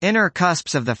Inner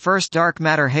cusps of the first dark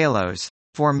matter halos.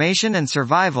 Formation and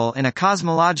survival in a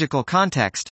cosmological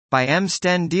context, by M.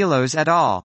 Sten-Delos et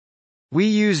al. We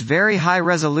use very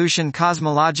high-resolution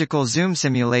cosmological zoom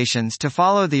simulations to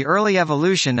follow the early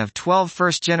evolution of 12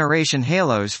 first-generation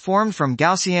halos formed from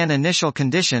Gaussian initial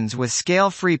conditions with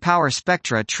scale-free power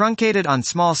spectra truncated on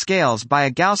small scales by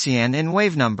a Gaussian in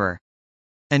wavenumber.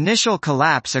 Initial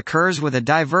collapse occurs with a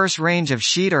diverse range of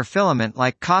sheet or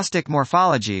filament-like caustic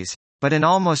morphologies, but in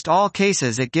almost all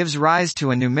cases it gives rise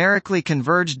to a numerically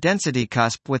converged density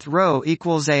cusp with ρ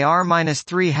equals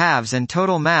AR-3/2 and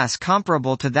total mass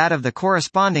comparable to that of the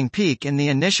corresponding peak in the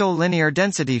initial linear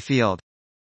density field.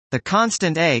 The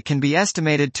constant A can be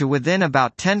estimated to within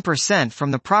about 10%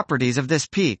 from the properties of this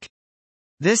peak.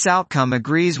 This outcome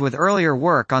agrees with earlier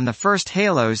work on the first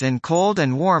halos in cold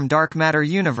and warm dark matter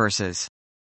universes.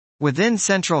 Within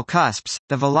central cusps,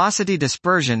 the velocity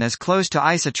dispersion is close to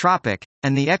isotropic,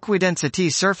 and the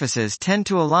equidensity surfaces tend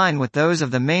to align with those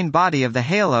of the main body of the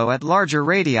halo at larger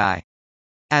radii.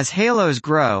 As halos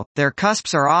grow, their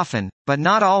cusps are often, but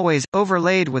not always,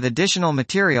 overlaid with additional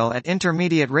material at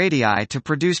intermediate radii to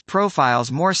produce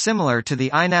profiles more similar to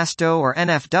the INASTO or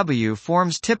NFW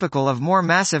forms typical of more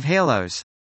massive halos.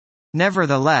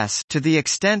 Nevertheless, to the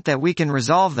extent that we can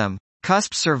resolve them,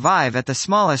 cusps survive at the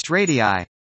smallest radii.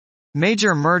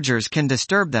 Major mergers can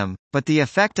disturb them, but the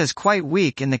effect is quite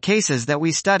weak in the cases that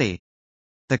we study.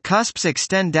 The cusps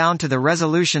extend down to the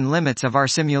resolution limits of our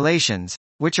simulations,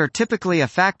 which are typically a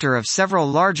factor of several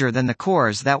larger than the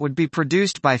cores that would be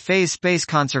produced by phase space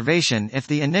conservation if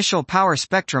the initial power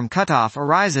spectrum cutoff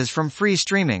arises from free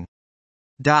streaming.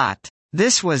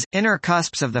 This was Inner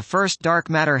Cusps of the First Dark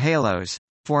Matter Halos,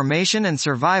 Formation and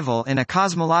Survival in a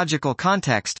Cosmological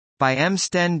Context, by M.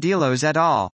 Sten-Delos et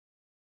al.